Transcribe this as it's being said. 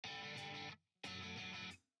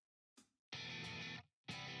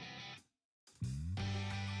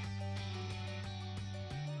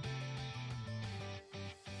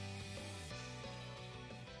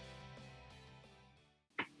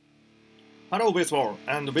Hello baseball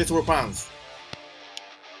and baseball fans.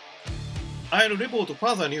 I'll report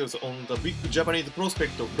further news on the big Japanese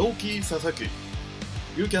prospect Roki Sasaki.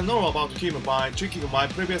 You can know about him by checking my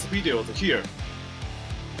previous videos here.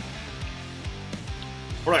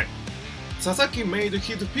 Alright, Sasaki made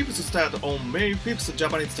his fifth start on May 5th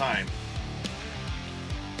Japanese time.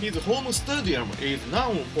 His home stadium is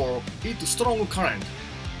known for its strong current.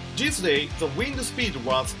 This day, the wind speed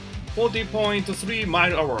was 40.3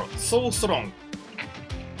 mph, so strong.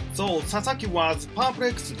 So Sasaki was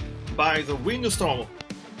perplexed by the windstorm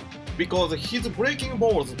because his breaking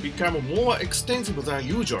balls became more extensive than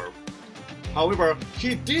usual. However,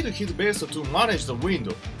 he did his best to manage the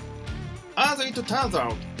wind. As it turns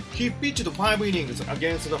out, he pitched 5 innings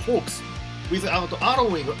against the Hawks without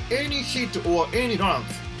allowing any hit or any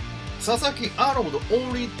runs. Sasaki allowed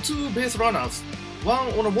only 2 base runners, one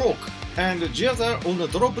on a walk and the other on a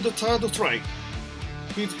dropped third strike.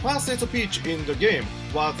 His fastest pitch in the game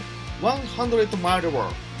was 100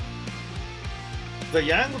 mph. The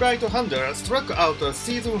young right-hander struck out a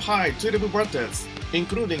season-high 12 batters,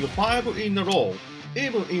 including 5 in a row,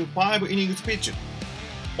 even in 5 innings pitched.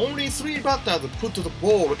 Only 3 batters put the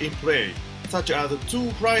ball in play, such as 2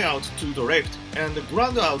 flyouts to the left and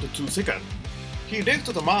ground out to second. He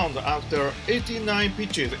left the mound after 89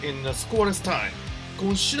 pitches in a scoreless tie,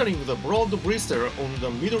 considering the broad blister on the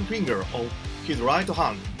middle finger of his right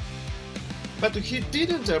hand. But he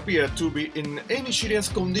didn't appear to be in any serious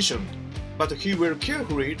condition, but he will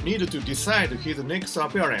carefully need to decide his next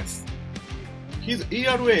appearance. His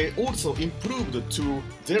ERA also improved to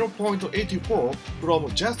 0.84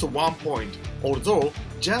 from just 1 point, although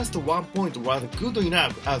just 1 point was good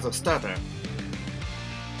enough as a starter.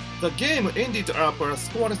 The game ended up a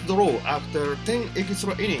scoreless draw after 10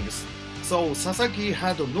 extra innings, so Sasaki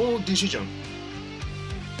had no decision.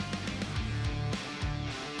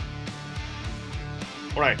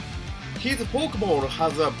 Alright, his forkball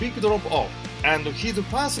has a big drop-off, and his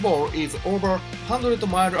fastball is over 100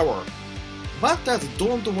 mph. Batters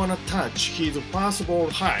don't wanna touch his fastball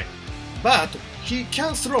high, but he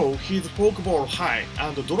can throw his forkball high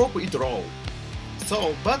and drop it low.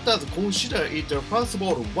 So batters consider it a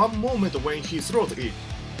fastball one moment when he throws it,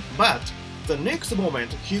 but the next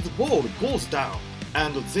moment his ball goes down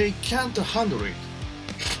and they can't handle it.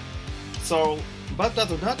 So batters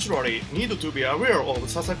naturally need to be aware of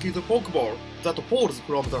Sasaki's forkball that falls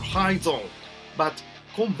from the high zone, but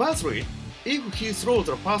conversely, if he throws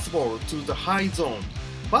the fastball to the high zone,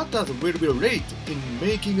 batters will be late in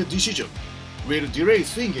making a decision, will delay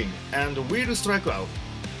swinging, and will strike out.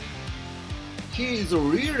 He is a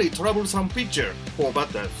really troublesome pitcher for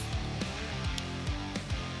batters.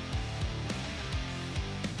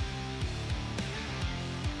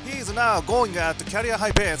 He is now going at career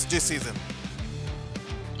high pace this season.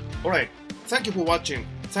 Alright, thank you for watching.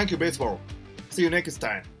 Thank you baseball. See you next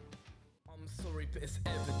time. I'm sorry, but it's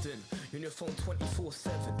evident. You're on your phone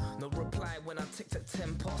 24/7. No reply when I text at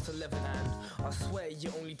 10 past 11. And I swear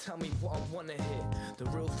you only tell me what I wanna hear. The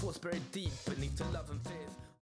real thoughts buried deep beneath the love and fears.